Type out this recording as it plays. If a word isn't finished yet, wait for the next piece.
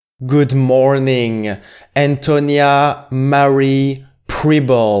Good morning, Antonia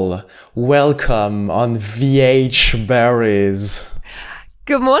Prebble. Welcome on VH Berries.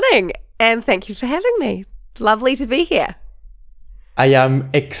 Good morning, and thank you for having me. Lovely to be here. I am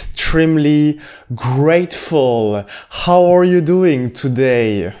extremely grateful. How are you doing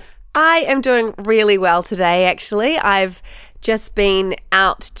today? I am doing really well today, actually. I've just been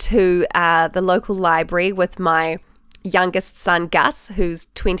out to the local library with my youngest son, Gus, who's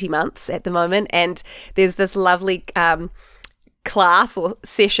 20 months at the moment, and there's this lovely class or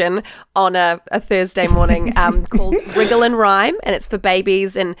session on a Thursday morning called Wriggle and Rhyme, and it's for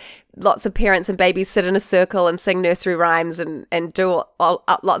babies, and lots of parents and babies sit in a circle and sing nursery rhymes and do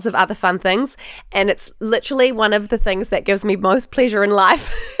lots of other fun things. And it's literally one of the things that gives me most pleasure in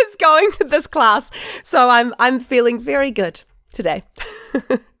life is going to this class. So I'm feeling very good today.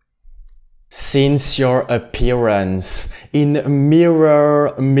 Since your appearance in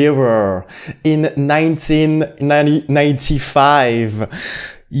Mirror Mirror in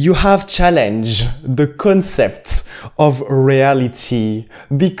 1995, you have challenged the concept of reality,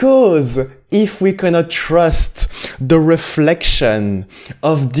 because if we cannot trust the reflection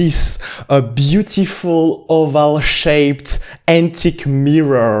of this beautiful oval-shaped antique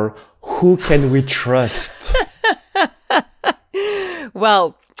mirror, who can we trust?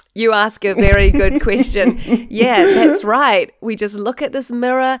 Well, you ask a very good question. Yeah, that's right. We just look at this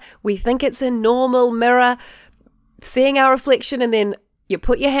mirror, we think it's a normal mirror, seeing our reflection, and then you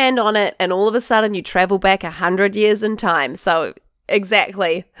put your hand on it and all of a sudden you travel back 100 years in time. So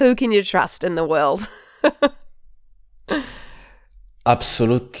exactly, who can you trust in the world?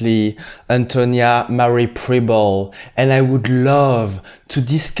 Absolutely, Antonia Prebble. And I would love to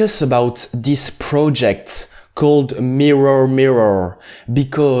discuss about this project called Mirror Mirror,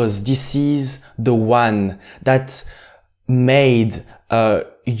 because this is the one that made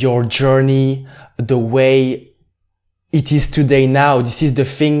your journey the way it is today now. This is the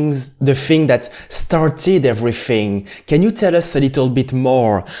thing that started everything. Can you tell us a little bit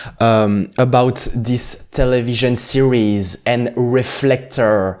more about this television series and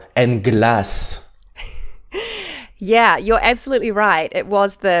Reflector and Glass? Yeah, you're absolutely right. It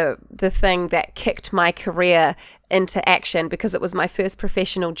was the thing that kicked my career into action, because it was my first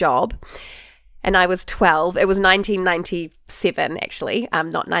professional job. And I was 12. It was 1997, actually,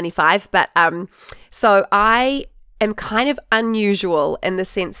 not 95. But so I am kind of unusual in the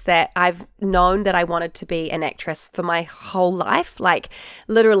sense that I've known that I wanted to be an actress for my whole life. Like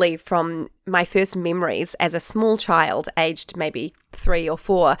literally from my first memories as a small child, aged maybe 3 or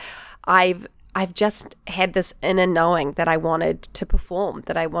 4, I've just had this inner knowing that I wanted to perform,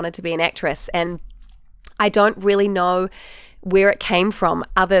 that I wanted to be an actress. And I don't really know where it came from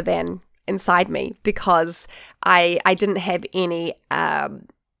other than inside me, because I didn't have any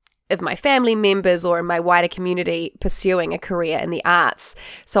of my family members or in my wider community pursuing a career in the arts.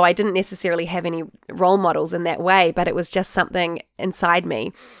 So I didn't necessarily have any role models in that way, but it was just something inside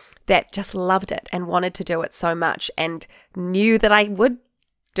me that just loved it and wanted to do it so much and knew that I would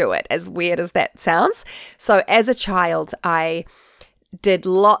do it, as weird as that sounds. So as a child, I did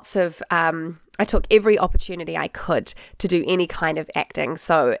lots of, I took every opportunity I could to do any kind of acting.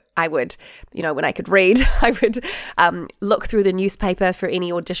 So I would, when I could read, I would look through the newspaper for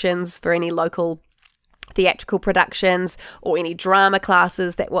any auditions for any local theatrical productions or any drama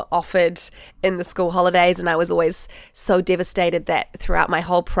classes that were offered in the school holidays. And I was always so devastated that throughout my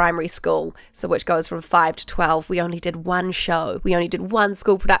whole primary school, so which goes from 5 to 12, we only did one show. We only did one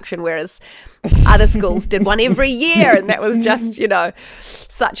school production, whereas other schools did one every year. And that was just,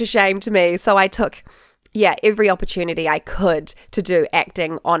 such a shame to me. So I took, every opportunity I could to do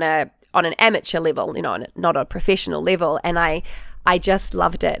acting on an amateur level, not a professional level. And I just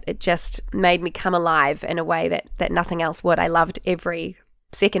loved it. It just made me come alive in a way that nothing else would. I loved every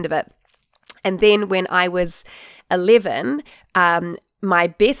second of it. And then when I was 11, my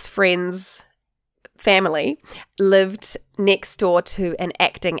best friend's family lived next door to an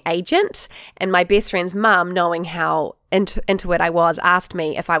acting agent. And my best friend's mum, knowing how into it I was, asked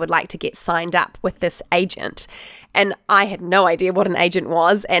me if I would like to get signed up with this agent. And I had no idea what an agent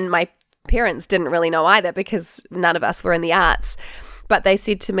was. And my parents didn't really know either, because none of us were in the arts. But they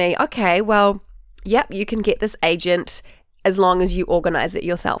said to me, okay, well, yep, you can get this agent as long as you organize it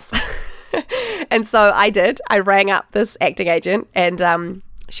yourself. And so I did. I rang up this acting agent, and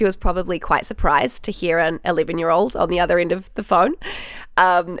she was probably quite surprised to hear an 11-year-old on the other end of the phone.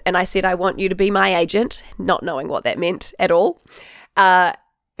 And I said, I want you to be my agent, not knowing what that meant at all.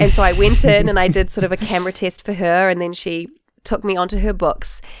 And so I went in and I did sort of a camera test for her, and then she took me onto her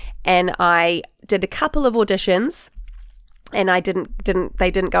books, and I did a couple of auditions and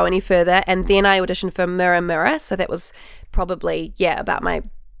they didn't go any further. And then I auditioned for Mirror Mirror, so that was probably about my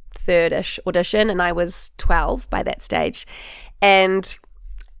third-ish audition, and I was 12 by that stage, and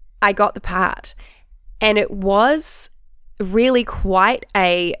I got the part, and it was really quite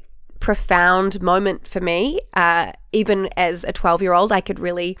a profound moment for me. Even as a 12-year-old, I could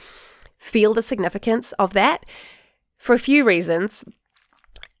really feel the significance of that for a few reasons.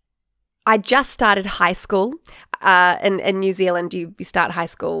 I just started high school. In New Zealand, you start high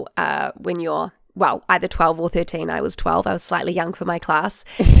school when you're, either 12 or 13. I was 12. I was slightly young for my class.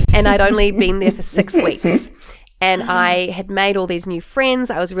 And I'd only been there for 6 weeks. And I had made all these new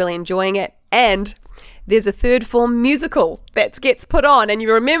friends. I was really enjoying it. And there's a third form musical that gets put on. And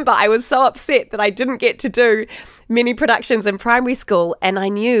you remember, I was so upset that I didn't get to do many productions in primary school. And I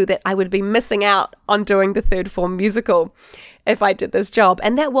knew that I would be missing out on doing the third form musical if I did this job.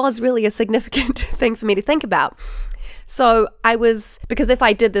 And that was really a significant thing for me to think about. So because if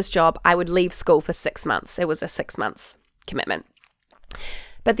I did this job, I would leave school for 6 months. It was a 6 months commitment.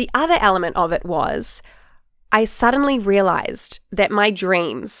 But the other element of it was I suddenly realized that my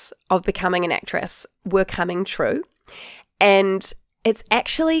dreams of becoming an actress were coming true. And it's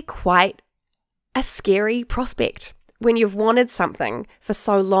actually quite a scary prospect when you've wanted something for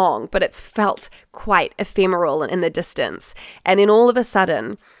so long, but it's felt quite ephemeral and in the distance. And then all of a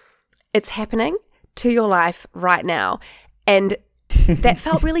sudden, it's happening to your life right now. And that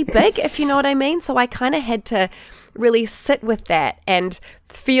felt really big, if you know what I mean. So I kind of had to really sit with that and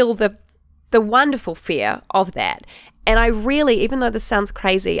feel the wonderful fear of that. And I really, even though this sounds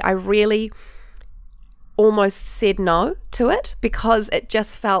crazy, I really almost said no to it, because it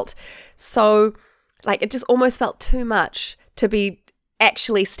just felt so, like, it just almost felt too much to be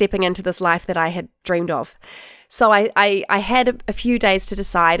actually stepping into this life that I had dreamed of. So I had a few days to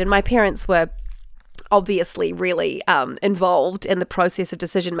decide, and my parents were obviously really involved in the process of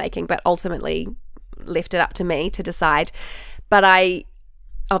decision making, but ultimately left it up to me to decide. But I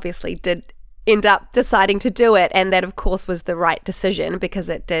obviously did end up deciding to do it, and that of course was the right decision, because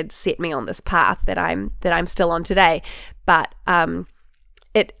it did set me on this path that I'm still on today. But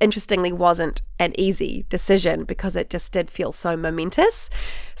it interestingly wasn't an easy decision, because it just did feel so momentous.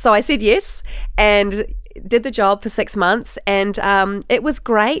 So I said yes and did the job for 6 months, and it was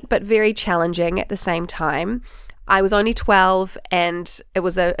great but very challenging at the same time. I was only 12, and it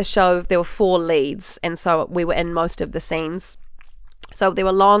was a show, there were 4 leads, and so we were in most of the scenes. So there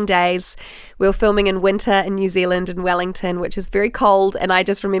were long days. We were filming in winter in New Zealand, in Wellington, which is very cold, and I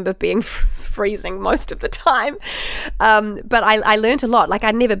just remember being freezing most of the time. But I learned a lot. Like,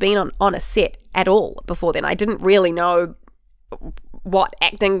 I'd never been on a set at all before then. I didn't really know what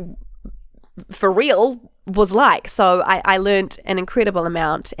acting for real was like. So I learned an incredible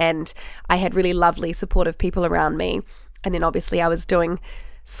amount, and I had really lovely, supportive people around me. And then obviously I was doing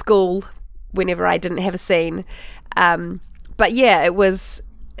school whenever I didn't have a scene. But yeah, it was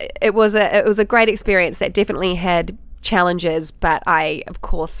a great experience that definitely had challenges, but I, of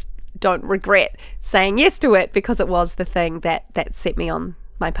course, don't regret saying yes to it, because it was the thing that set me on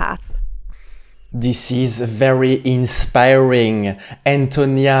my path. This is very inspiring,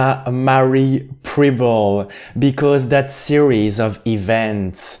 Antonia Marie Prebble, because that series of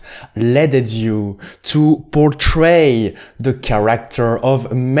events led you to portray the character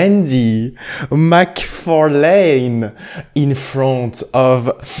of Mandy McFarlane in front of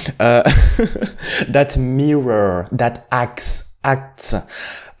that mirror that acts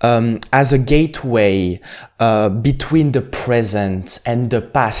as a gateway between the present and the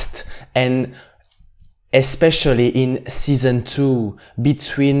past, and especially in season 2,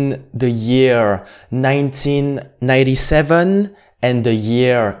 between the year 1997 and the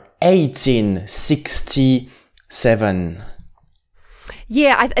year 1867.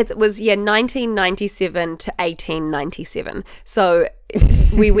 Yeah, it was 1997 to 1897. So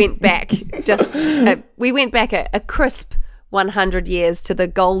we went back a crisp 100 years to the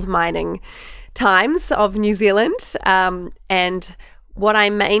gold mining times of New Zealand, and what I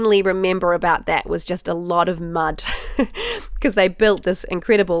mainly remember about that was just a lot of mud, because they built this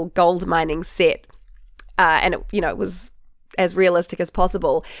incredible gold mining set, and it was as realistic as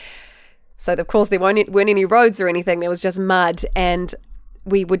possible. So of course there weren't any roads or anything. There was just mud, and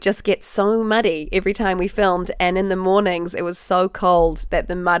we would just get so muddy every time we filmed. And in the mornings it was so cold that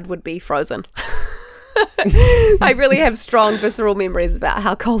the mud would be frozen. I really have strong visceral memories about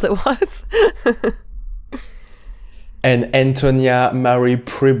how cold it was. And Antonia Marie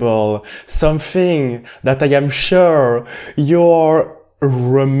Prebble, something that I am sure your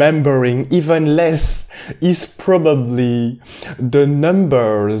remembering even less is probably the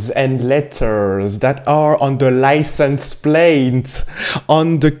numbers and letters that are on the license plate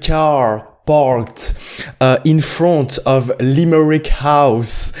on the car parked in front of Limerick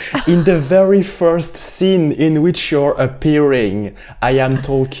House in the very first scene in which you're appearing. I am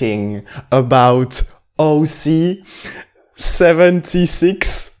talking about OC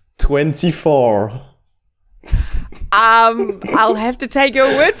 7624. I'll have to take your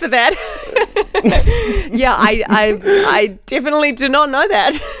word for that. Yeah, I definitely do not know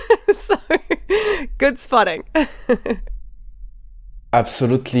that. So, good spotting.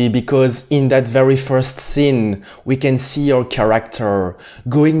 Absolutely, because in that very first scene, we can see your character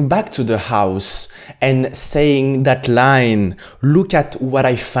going back to the house and saying that line, "Look at what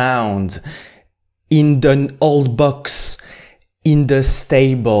I found in the old box in the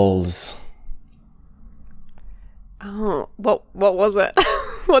stables." Oh, what was it?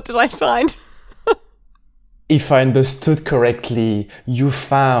 What did I find? If I understood correctly, you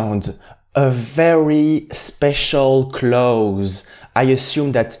found a very special clothes. I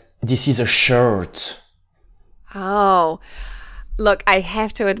assume that this is a shirt. Oh, look, I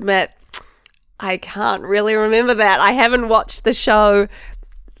have to admit, I can't really remember that. I haven't watched the show,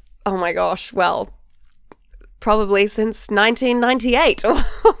 oh my gosh, well, probably since 1998 or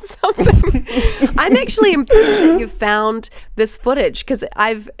something. I'm actually impressed that you found this footage, because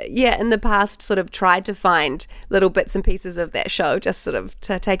I've, in the past sort of tried to find little bits and pieces of that show, just sort of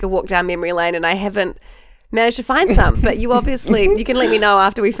to take a walk down memory lane, and I haven't managed to find some. But you obviously, you can let me know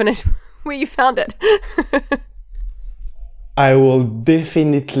after we finish where you found it. I will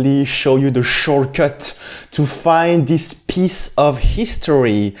definitely show you the shortcut to find this piece of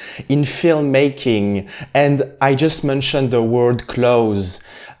history in filmmaking. And I just mentioned the word clothes,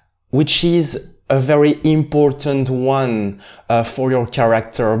 which is a very important one for your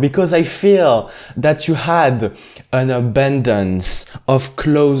character, because I feel that you had an abundance of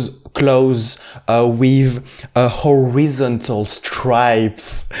clothes with horizontal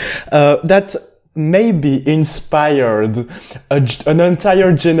stripes that maybe inspired an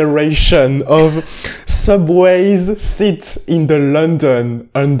entire generation of subways sit in the London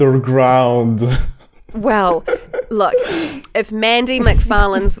Underground. Well, look, if Mandy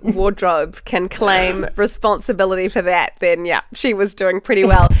McFarlane's wardrobe can claim responsibility for that, then yeah, she was doing pretty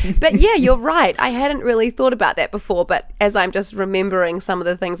well. But yeah, you're right. I hadn't really thought about that before, but as I'm just remembering some of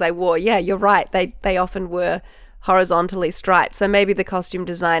the things I wore, yeah, you're right. They often were horizontally striped. So maybe the costume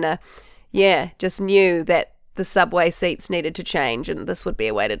designer, just knew that the subway seats needed to change, and this would be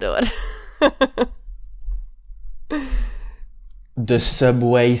a way to do it. The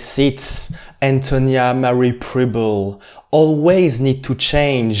subway seats, Antonia Prebble, always need to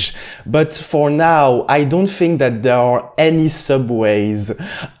change. But for now, I don't think that there are any subways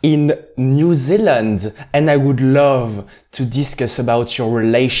in New Zealand. And I would love to discuss about your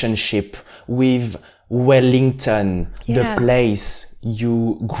relationship with Wellington, the place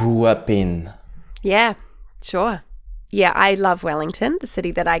you grew up in. Yeah, sure. Yeah, I love Wellington, the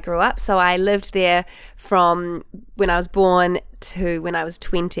city that I grew up. So I lived there from when I was born to when I was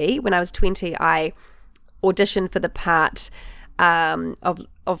 20. When I was 20, I auditioned for the part of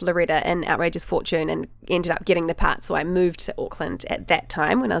Loretta in Outrageous Fortune and ended up getting the part. So I moved to Auckland at that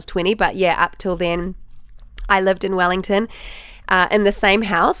time when I was 20. But yeah, up till then, I lived in Wellington. In the same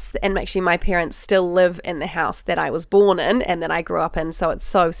house, and actually my parents still live in the house that I was born in and that I grew up in. So it's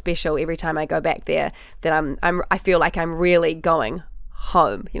so special every time I go back there that I feel like I'm really going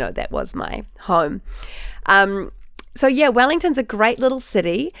home. You know, that was my home. So yeah, Wellington's a great little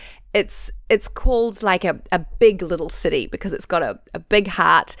city. It's called like a big little city because it's got a big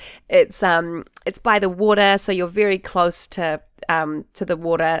heart. It's by the water, so you're very close to the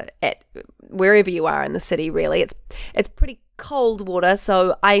water at wherever you are in the city. Really, it's pretty cold water,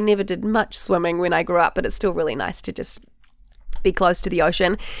 so I never did much swimming when I grew up, but it's still really nice to just be close to the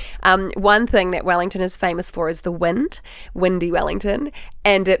ocean. One thing that Wellington is famous for is the windy Wellington,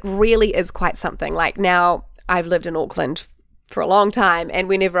 and it really is quite something. Like now, I've lived in Auckland for a long time, and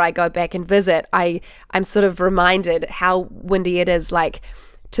whenever I go back and visit, I'm sort of reminded how windy it is, like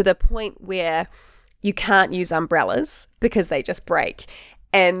to the point where you can't use umbrellas because they just break.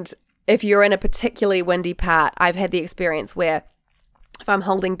 And if you're in a particularly windy part, I've had the experience where if I'm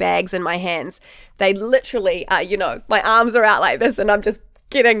holding bags in my hands, they literally are, my arms are out like this and I'm just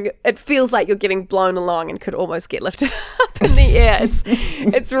it feels like you're getting blown along and could almost get lifted up in the air.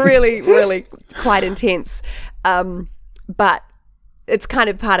 It's really, really quite intense. But it's kind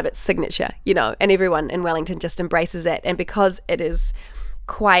of part of its signature, and everyone in Wellington just embraces it. And because it is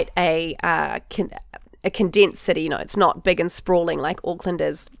quite a a condensed city. It's not big and sprawling like Auckland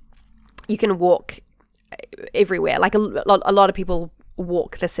is. You can walk everywhere. Like a lot of people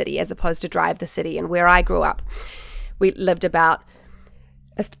walk the city as opposed to drive the city. And where I grew up, we lived about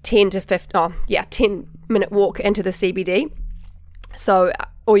a 10-minute walk into the CBD. So,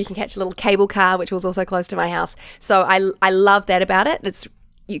 or you can catch a little cable car, which was also close to my house. So I love that about it. It's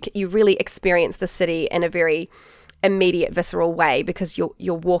you really experience the city in a very immediate, visceral way because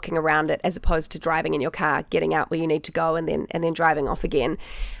you're walking around it as opposed to driving in your car, getting out where you need to go, and then driving off again.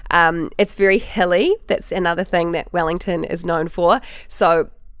 It's very hilly. That's another thing that Wellington is known for. So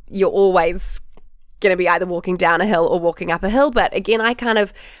you're always going to be either walking down a hill or walking up a hill. But again, I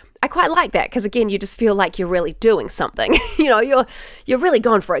quite like that because again, you just feel like you're really doing something. You're really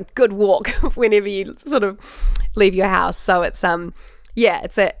going for a good walk whenever you sort of leave your house. So it's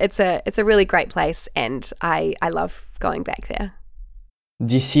it's a really great place, and I love going back there.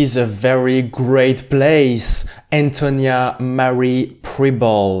 This is a very great place, Antonia Marie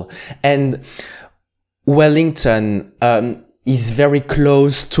Prebble. And Wellington is very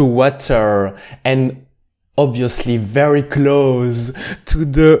close to water and obviously very close to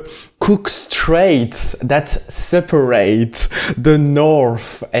the Cook Straits that separate the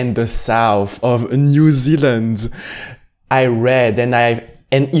north and the south of New Zealand. I read and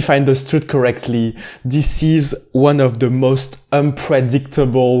if I understood correctly, this is one of the most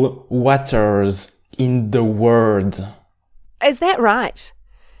unpredictable waters in the world. Is that right?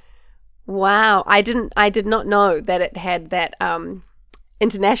 Wow, I did not know that it had that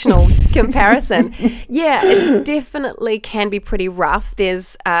international comparison. Yeah, it definitely can be pretty rough.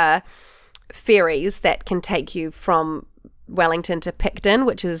 There's ferries that can take you from Wellington to Picton,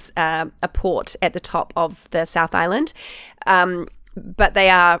 which is a port at the top of the South Island. But they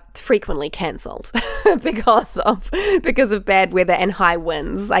are frequently cancelled because of bad weather and high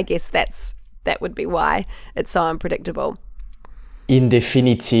winds. I guess that would be why it's so unpredictable. In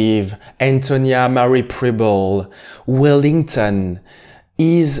definitive, Antonia Marie Prebble, Wellington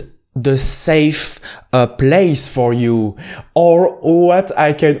is the safe place for you, or what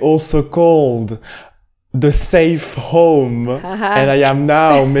I can also call the safe home. And I am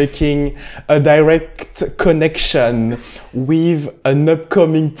now making a direct connection with an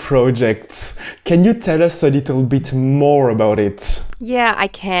upcoming project. Can you tell us a little bit more about it? Yeah, I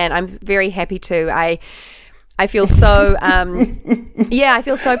can. I'm very happy to. I feel so I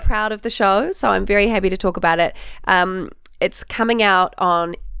feel so proud of the show, so I'm very happy to talk about it. It's coming out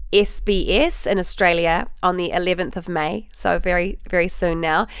on SBS in Australia on the 11th of May, so very, very soon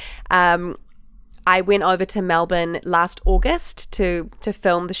now. I went over to Melbourne last August to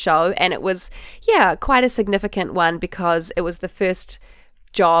film the show, and it was, quite a significant one because it was the first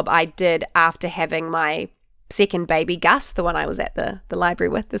job I did after having my second baby, Gus, the one I was at the library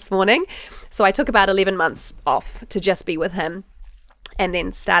with this morning. So I took about 11 months off to just be with him, and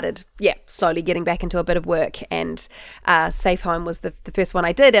then started, slowly getting back into a bit of work, and Safe Home was the first one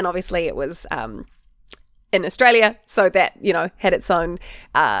I did, and obviously it was in Australia, so that, had its own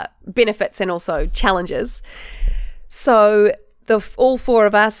benefits and also challenges. So all four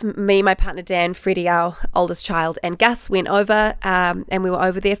of us, me, my partner Dan, Freddie, our oldest child, and Gus, went over, and we were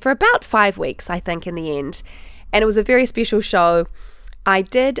over there for about 5 weeks, I think, in the end. And it was a very special show. I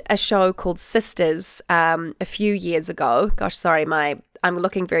did a show called Sisters a few years ago. Gosh, sorry, I'm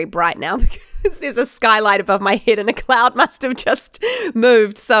looking very bright now because there's a skylight above my head and a cloud must have just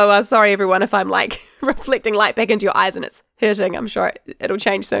moved. So sorry, everyone, if I'm like reflecting light back into your eyes and it's hurting. I'm sure it'll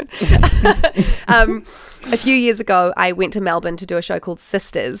change soon. A few years ago, I went to Melbourne to do a show called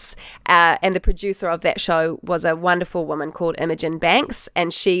Sisters, and the producer of that show was a wonderful woman called Imogen Banks,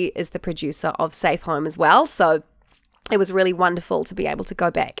 and she is the producer of Safe Home as well. So it was really wonderful to be able to go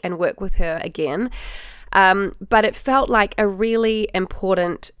back and work with her again. But it felt like a really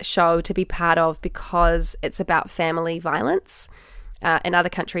important show to be part of because it's about family violence. In other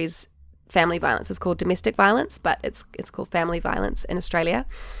countries, family violence is called domestic violence, but it's called family violence in Australia.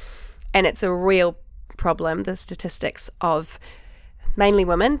 And it's a real problem, the statistics of mainly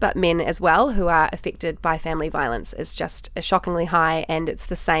women, but men as well, who are affected by family violence is just shockingly high, and it's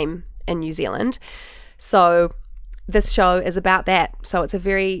the same in New Zealand. So this show is about that. So it's a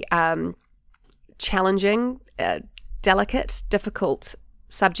very challenging, delicate, difficult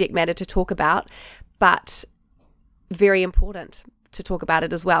subject matter to talk about, but very important to talk about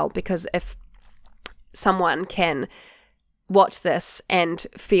it as well, because if someone can watch this and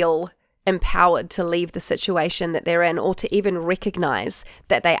feel empowered to leave the situation that they're in, or to even recognize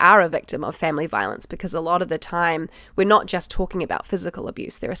that they are a victim of family violence, because a lot of the time we're not just talking about physical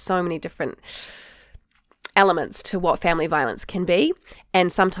abuse. There are so many different elements to what family violence can be,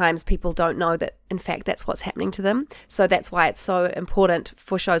 and sometimes people don't know that in fact that's what's happening to them. So that's why it's so important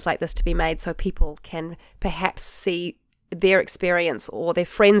for shows like this to be made, so people can perhaps see their experience or their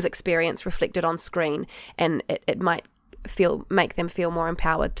friend's experience reflected on screen, and it might make them feel more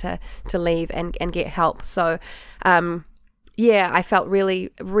empowered to leave and get help. So I felt really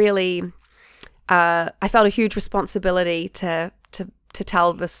I felt a huge responsibility to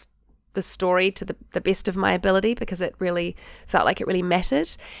tell this story to the best of my ability, because it really felt like it really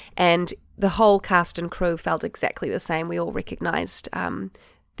mattered, and the whole cast and crew felt exactly the same. We all recognized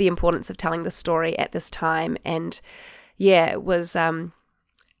the importance of telling the story at this time, and it was a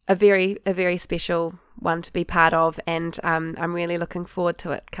very special one to be part of, and I'm really looking forward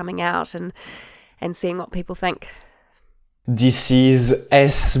to it coming out and seeing what people think. This is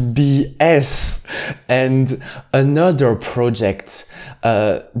SBS, and another project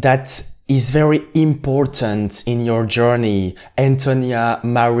that is very important in your journey, Antonia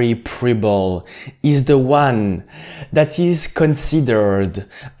Prebble, is the one that is considered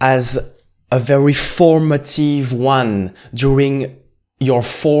as a very formative one during your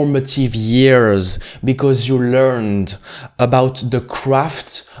formative years, because you learned about the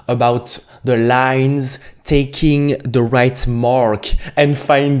craft, about the lines, taking the right mark and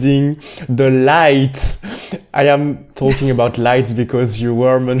finding the light. I am talking about lights because you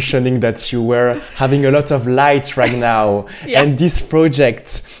were mentioning that you were having a lot of light right now. Yeah. And this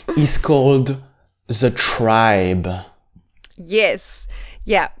project is called The Tribe. Yes.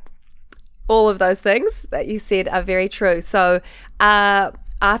 Yeah. All of those things that you said are very true. So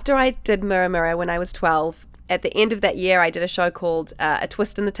after I did Mirror Mirror when I was 12, at the end of that year, I did a show called A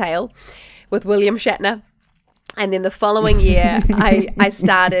Twist in the Tail with William Shatner. And then the following year, I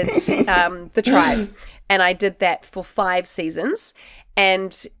started The Tribe, and I did that for 5 seasons.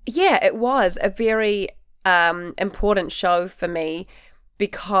 And it was a very important show for me,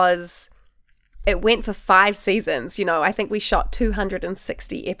 because it went for 5 seasons. You know, I think we shot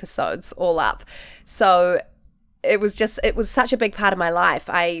 260 episodes all up. So it was such a big part of my life.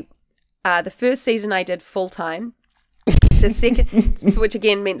 The first season I did full time. The second, which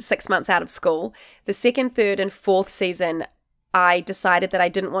again meant 6 months out of school. The second, third, and fourth season, I decided that I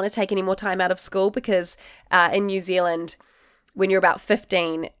didn't want to take any more time out of school, because in New Zealand, when you're about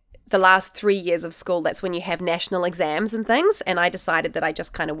 15, the last 3 years of school, that's when you have national exams and things. And I decided that I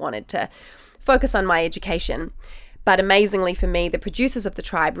just kind of wanted to focus on my education. But amazingly for me, the producers of The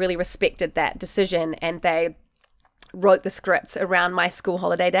Tribe really respected that decision, and they wrote the scripts around my school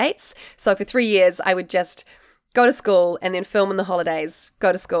holiday dates. So for 3 years, I would just go to school and then film on the holidays,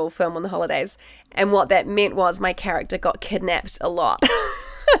 go to school, film on the holidays. And what that meant was my character got kidnapped a lot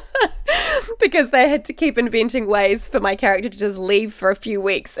because they had to keep inventing ways for my character to just leave for a few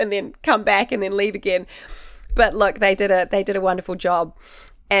weeks and then come back and then leave again. But look, they did a wonderful job.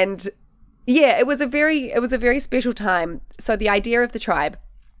 And it was a very special time. So the idea of The Tribe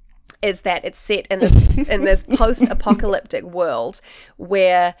is that it's set in this post-apocalyptic world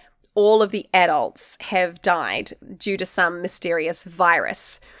where all of the adults have died due to some mysterious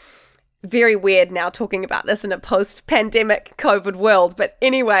virus. Very weird now talking about this in a post-pandemic COVID world. But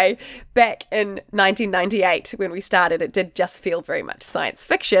anyway, back in 1998 when we started, it did just feel very much science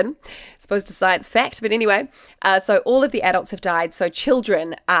fiction, as opposed to science fact. But anyway, so all of the adults have died. So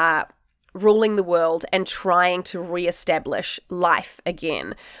children are ruling the world and trying to reestablish life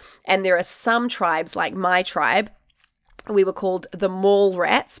again. And there are some tribes, like my tribe. We were called the Mall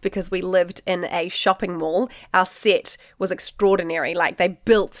Rats because we lived in a shopping mall. Our set was extraordinary. Like, they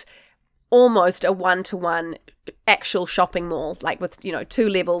built almost a one-to-one actual shopping mall, like with, 2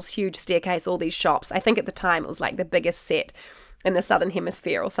 levels, huge staircase, all these shops. I think at the time it was like the biggest set in the Southern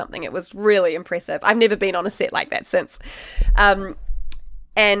Hemisphere or something. It was really impressive. I've never been on a set like that since. So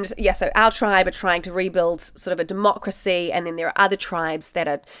our tribe are trying to rebuild sort of a democracy, and then there are other tribes that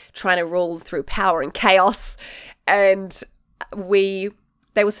are trying to rule through power and chaos. And they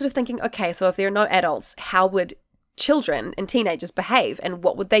were sort of thinking, okay, so if there are no adults, how would children and teenagers behave, and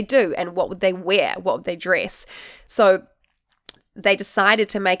what would they do, and what would they wear, what would they dress? So they decided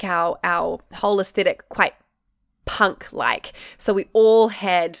to make our whole aesthetic quite punk-like. So we all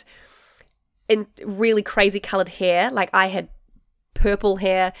had in really crazy colored hair. Like, I had purple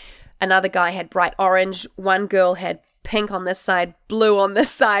hair, another guy had bright orange, one girl had pink on this side, blue on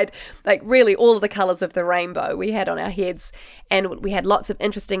this side, like really all of the colors of the rainbow we had on our heads. And we had lots of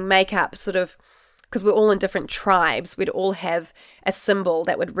interesting makeup, sort of, because we're all in different tribes. We'd all have a symbol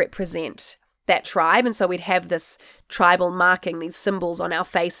that would represent that tribe, and so we'd have this tribal marking, these symbols on our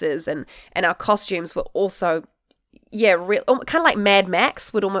faces, and our costumes were also real, kind of like Mad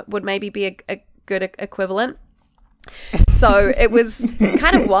Max would maybe be a good equivalent. So it was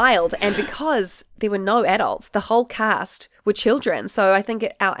kind of wild. And because there were no adults, the whole cast were children. So I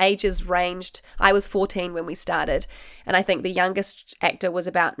think our ages ranged. I was 14 when we started. And I think the youngest actor was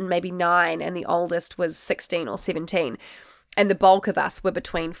about maybe 9 and the oldest was 16 or 17. And the bulk of us were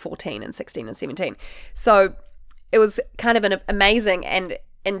between 14 and 16 and 17. So it was kind of an amazing and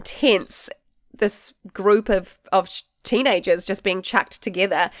intense, this group of teenagers just being chucked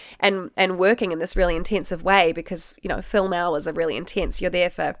together and working in this really intensive way, because, you know, film hours are really intense. You're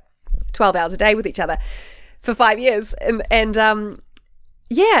there for 12 hours a day with each other for 5 years. And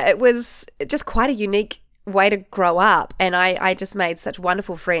yeah, it was just quite a unique way to grow up. And I just made such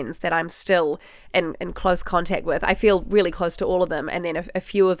wonderful friends that I'm still in close contact with. I feel really close to all of them. And then a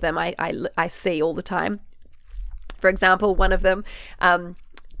few of them I see all the time. For example, one of them,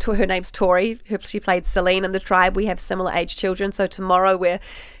 her name's Tori. She played Celine in The Tribe. We have similar age children. So tomorrow we're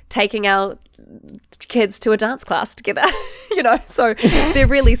taking our kids to a dance class together, you know. So they're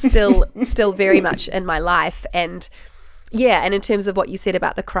really still very much in my life. And yeah, and in terms of what you said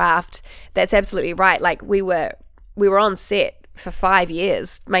about the craft, that's absolutely right. Like we were on set for 5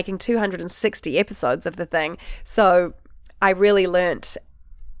 years making 260 episodes of the thing. So I really learnt,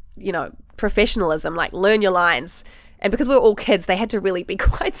 you know, professionalism, like learn your lines. And because we were all kids, they had to really be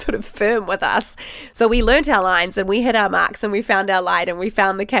quite sort of firm with us. So we learnt our lines and we hit our marks and we found our light and we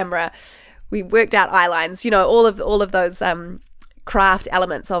found the camera. We worked out eye lines, you know, all of those craft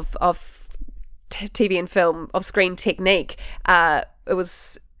elements of TV and film, of screen technique. It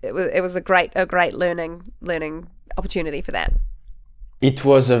was a great learning opportunity for that. It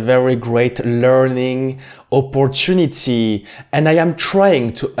was a very great learning opportunity, and I am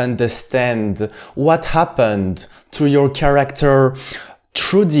trying to understand what happened to your character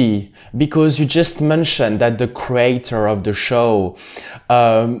Trudy, because you just mentioned that the creator of the show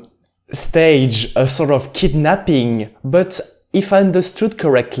staged a sort of kidnapping, but if I understood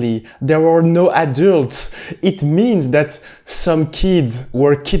correctly, there were no adults. It means that some kids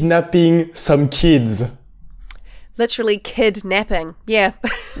were kidnapping some kids. Literally kidnapping. Yeah.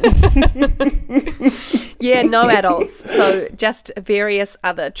 Yeah, no adults. So just various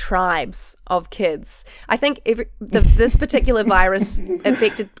other tribes of kids. I think this particular virus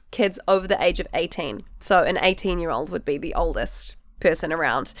affected kids over the age of 18. So an 18-year-old would be the oldest person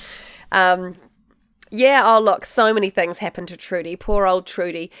around. Yeah, oh look, so many things happened to Trudy. Poor old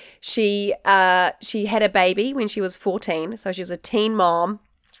Trudy. She had a baby when she was 14. So she was a teen mom.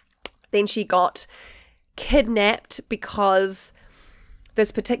 Then she got kidnapped because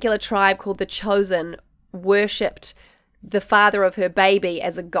this particular tribe called the Chosen worshipped the father of her baby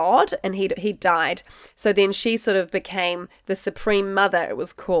as a god, and he died. So then she sort of became the supreme mother, it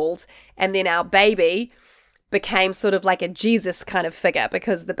was called, and then our baby became sort of like a Jesus kind of figure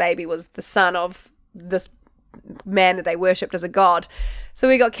because the baby was the son of this man that they worshipped as a god. So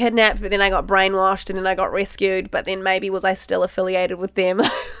we got kidnapped, but then I got brainwashed, and then I got rescued, but then maybe was I still affiliated with them?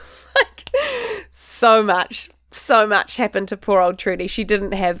 Like, so much happened to poor old Trudy. She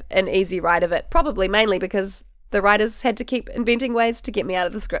didn't have an easy ride of it, probably mainly because the writers had to keep inventing ways to get me out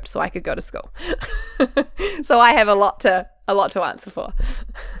of the script so I could go to school. So I have a lot to answer for.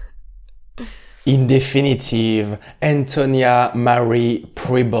 In definitive, Antonia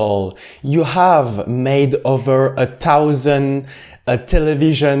Prebble, you have made over 1,000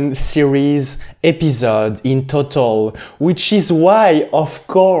 television series episodes in total, which is why, of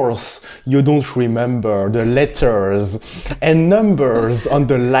course, you don't remember the letters and numbers on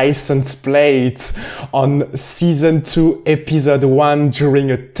the license plate on season 2, episode 1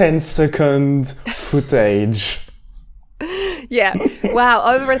 during a 10-second footage. Yeah.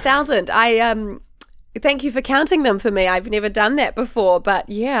 Wow. Over 1,000. Thank you for counting them for me. I've never done that before, but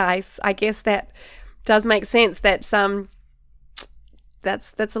yeah, I guess that does make sense. That's a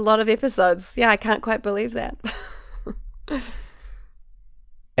lot of episodes. Yeah, I can't quite believe that.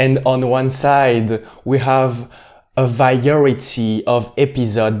 And on one side, we have a variety of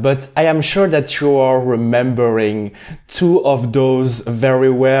episodes, but I am sure that you are remembering 2 of those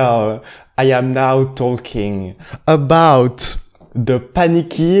very well. I am now talking about the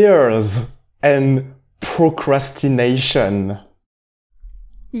panic years and procrastination.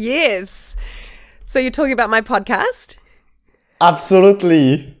 Yes. So you're talking about my podcast?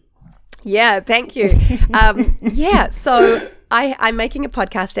 Absolutely. Yeah, thank you. Yeah, so I'm making a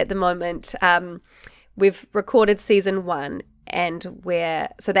podcast at the moment. We've recorded season 1, and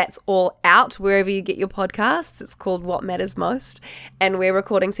so that's all out wherever you get your podcasts. It's called What Matters Most, and we're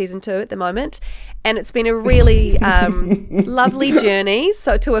recording season 2 at the moment. And it's been a really lovely journey.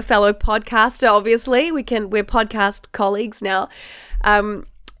 So to a fellow podcaster, obviously, we're podcast colleagues now.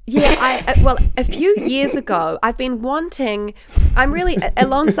 Yeah, well, a few years ago, I'm really,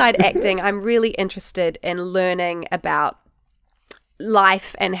 alongside acting, I'm really interested in learning about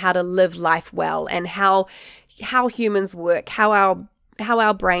life and how to live life well, and how humans work, how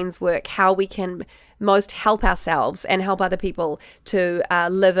our brains work, how we can most help ourselves and help other people to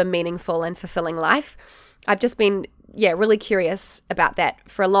live a meaningful and fulfilling life. I've just been, really curious about that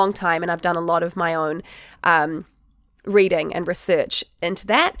for a long time, and I've done a lot of my own reading and research into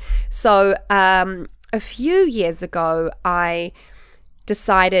that. So a few years ago, I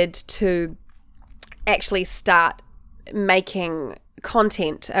decided to actually start making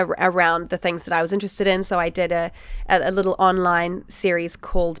content around the things that I was interested in. So I did a little online series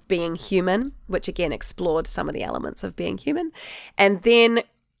called Being Human, which again explored some of the elements of being human. And then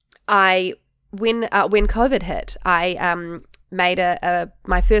when COVID hit, I made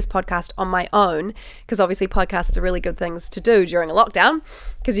my first podcast on my own, because obviously podcasts are really good things to do during a lockdown,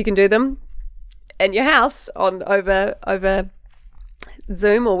 because you can do them in your house on over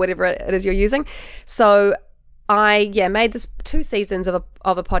Zoom or whatever it is you're using. So I made this 2 seasons of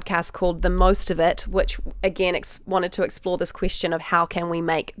a podcast called The Most of It, which again wanted to explore this question of how can we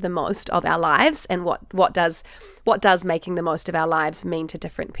make the most of our lives, and what does making the most of our lives mean to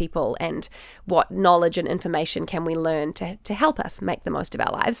different people, and what knowledge and information can we learn to help us make the most of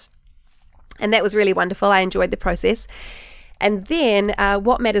our lives. And that was really wonderful. I enjoyed the process. And then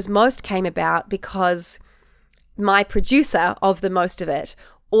What Matters Most came about because my producer of The Most of It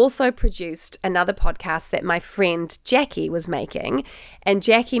also produced another podcast that my friend Jackie was making. And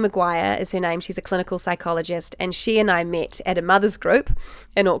Jackie Maguire is her name. She's a clinical psychologist. And she and I met at a mother's group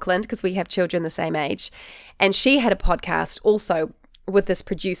in Auckland, because we have children the same age. And she had a podcast also with this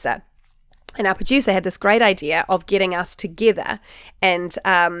producer. And our producer had this great idea of getting us together and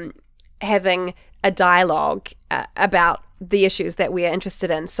having a dialogue about the issues that we are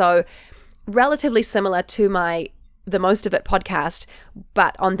interested in. So relatively similar to The Most of It podcast,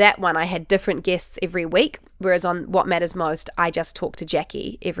 but on that one I had different guests every week, whereas on What Matters Most I just talk to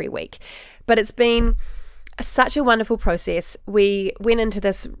Jackie every week. But it's been such a wonderful process. We went into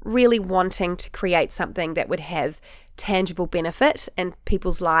this really wanting to create something that would have tangible benefit in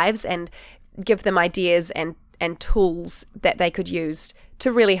people's lives and give them ideas and tools that they could use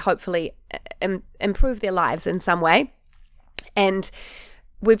to really hopefully improve their lives in some way. And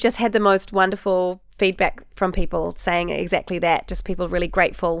we've just had the most wonderful feedback from people saying exactly that, just people really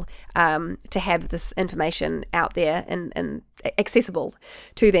grateful to have this information out there and accessible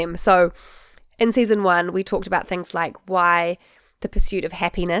to them. So in season 1, we talked about things like why the pursuit of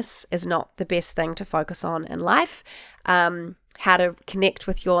happiness is not the best thing to focus on in life, how to connect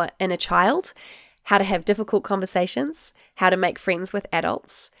with your inner child, how to have difficult conversations, how to make friends with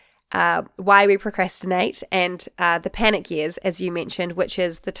adults, why we procrastinate, and the panic years, as you mentioned, which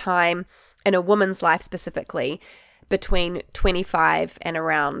is the time in a woman's life specifically between 25 and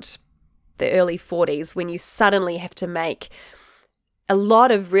around the early 40s, when you suddenly have to make a lot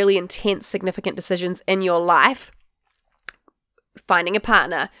of really intense, significant decisions in your life. Finding a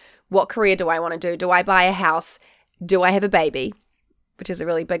partner, what career do I want to do? Do I buy a house? Do I have a baby? Which is a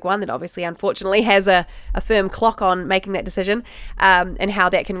really big one that obviously, unfortunately, has a firm clock on making that decision, and how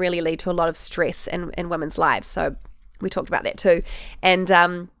that can really lead to a lot of stress in women's lives. So we talked about that too.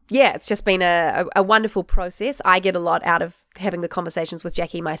 And it's just been a wonderful process. I get a lot out of having the conversations with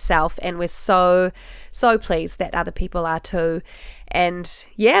Jackie myself, and we're so pleased that other people are too. And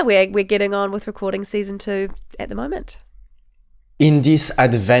we're getting on with recording season 2 at the moment. In this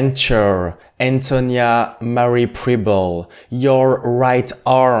adventure, Antonia Prebble, your right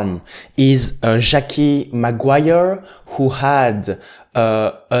arm, is Jackie Maguire, who had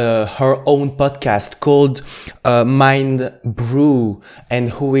her own podcast called Mind Brew, and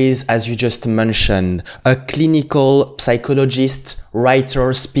who is, as you just mentioned, a clinical psychologist,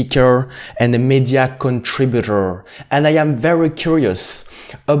 writer, speaker, and a media contributor. And I am very curious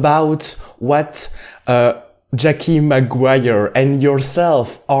about what Jackie Maguire and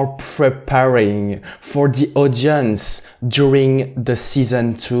yourself are preparing for the audience during the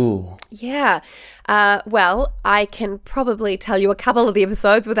season 2. Yeah. Well, I can probably tell you a couple of the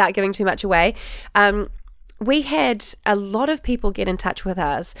episodes without giving too much away. We had a lot of people get in touch with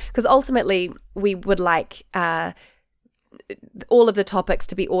us because ultimately we would like all of the topics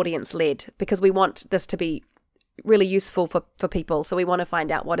to be audience-led, because we want this to be really useful for people. So we want to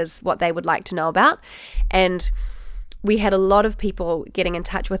find out what they would like to know about. And we had a lot of people getting in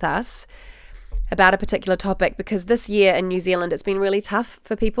touch with us about a particular topic, because this year in New Zealand it's been really tough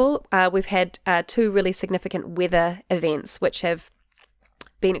for people. We've had 2 really significant weather events which have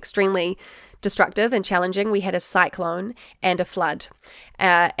been extremely destructive and challenging. We had a cyclone and a flood.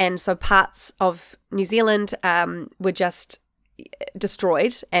 And so parts of New Zealand were just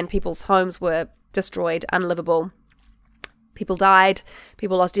destroyed, and people's homes were destroyed, unlivable. People died,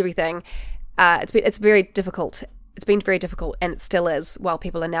 people lost everything. It's very difficult. It's been very difficult, and it still is, while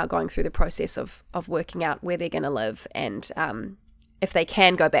people are now going through the process of working out where they're going to live, and if they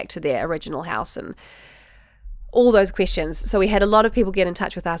can go back to their original house, and all those questions. So we had a lot of people get in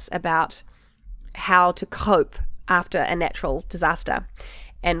touch with us about how to cope after a natural disaster,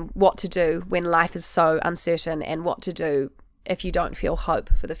 and what to do when life is so uncertain, and what to do if you don't feel hope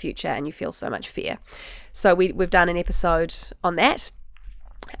for the future and you feel so much fear. So we've done an episode on that.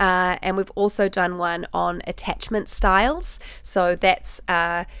 And we've also done one on attachment styles. So that's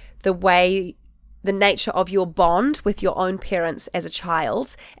the nature of your bond with your own parents as a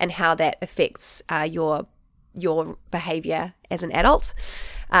child, and how that affects your behavior as an adult.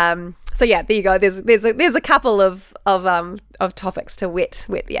 So yeah, there you go. There's a couple of topics to whet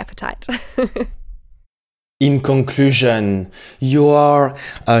the appetite. In conclusion, you are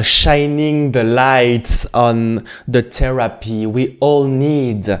shining the lights on the therapy we all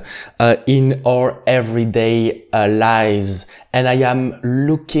need in our everyday lives. And I am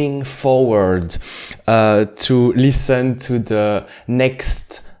looking forward to listen to the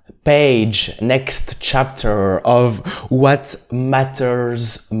next page, next chapter of What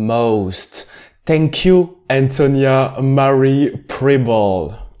Matters Most. Thank you, Antonia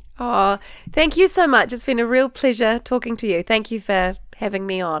Prebble. Oh, thank you so much. It's been a real pleasure talking to you. Thank you for having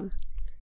me on.